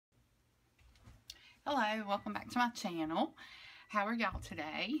Hello, welcome back to my channel. How are y'all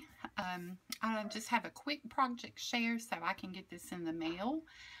today? I just have a quick project share so I can get this in the mail.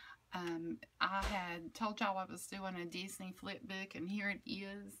 I had told y'all I was doing a Disney flip book, and here it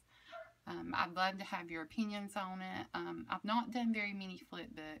is. I'd love to have your opinions on it. I've not done very many flip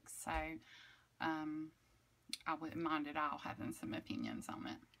books, so I wouldn't mind at all having some opinions on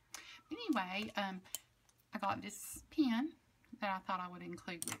it. But anyway, I got this pen that I thought I would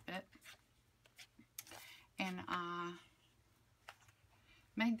include with it. And I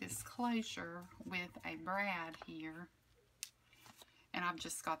made this closure with a brad here. And I've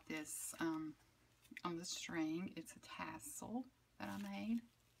just got this on the string. It's a tassel that I made.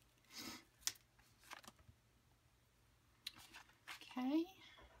 Okay,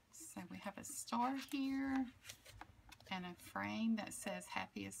 so we have a star here and a frame that says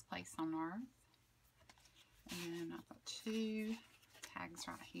happiest place on earth. And I've got two tags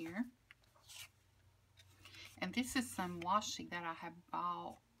right here. And this is some washi that I have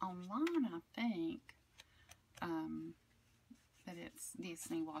bought online, I think. But it's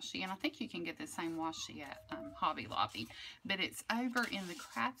Disney washi. And I think you can get the same washi at Hobby Lobby. But it's over in the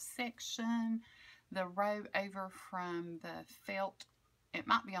craft section, the row over from the felt. It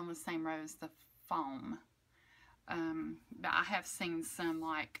might be on the same row as the foam. But I have seen some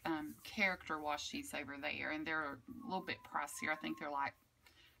like character washis over there. And they're a little bit pricier. I think they're like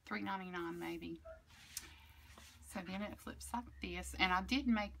 $3.99 maybe. So then it flips like this, and I did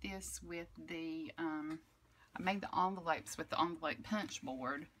make this with the, I made the envelopes with the envelope punch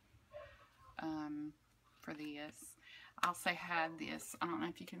board for this. I also had this, I don't know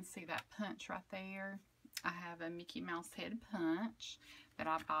if you can see that punch right there. I have a Mickey Mouse head punch that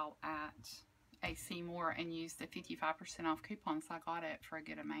I bought at AC Moore and used the 55% off coupon, so I got it for a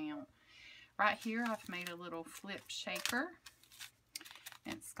good amount. Right here I've made a little flip shaker.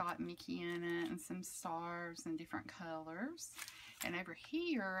 It's got Mickey in it and some stars and different colors. And over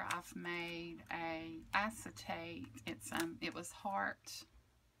here I've made a acetate. It was heart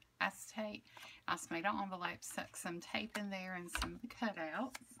acetate. I just made an envelope, stuck some tape in there and some of the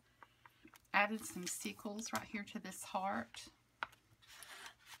cutouts. Added some stickles right here to this heart.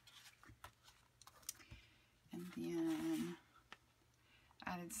 And then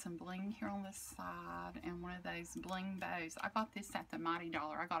added some bling here on the side and one of those bling bows. I got this at the Mighty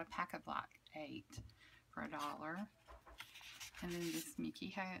Dollar. I got a pack of like 8 for $1. And then this Mickey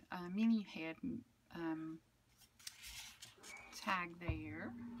head, Minnie head tag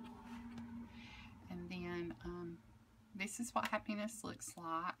there. And then this is what happiness looks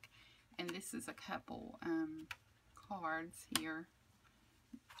like. And this is a couple cards here.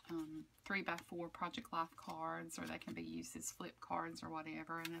 3x4 Project Life cards, or they can be used as flip cards or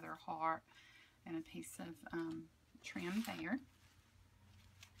whatever. Another heart and a piece of trim there.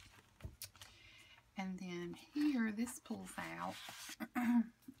 And then here, this pulls out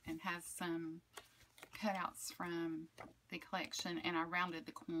and has some cutouts from the collection, and I rounded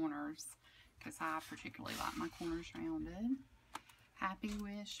the corners because I particularly like my corners rounded. Happy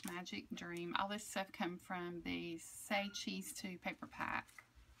Wish, Magic Dream, all this stuff come from the Say Cheese 2 paper pack.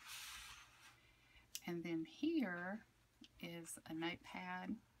 And then here is a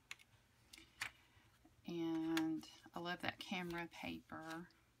notepad, and I love that camera paper,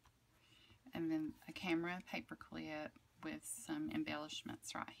 and then a camera paper clip with some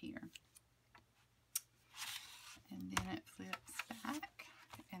embellishments right here. And then it flips back,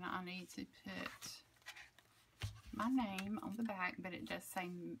 and I need to put my name on the back, but it does say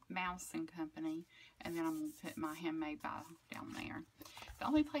Mouse and Company, and then I'm going to put my Handmade by down there. The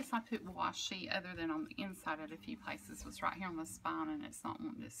only place I put washi other than on the inside at a few places was right here on the spine, and it's not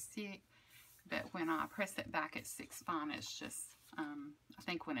wanting to stick, but when I press it back it sticks fine. It's just I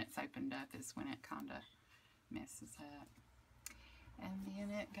think when it's opened up is when it kind of messes up. And then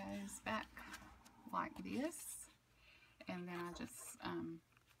it goes back like this, and then I just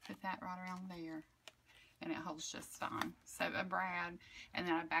put that right around there, and it holds just fine. So a brad, and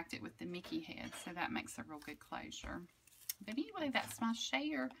then I backed it with the Mickey head, so that makes a real good closure. But anyway, that's my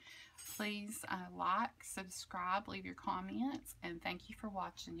share. Please like, subscribe, leave your comments, and thank you for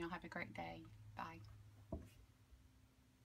watching. Y'all have a great day. Bye.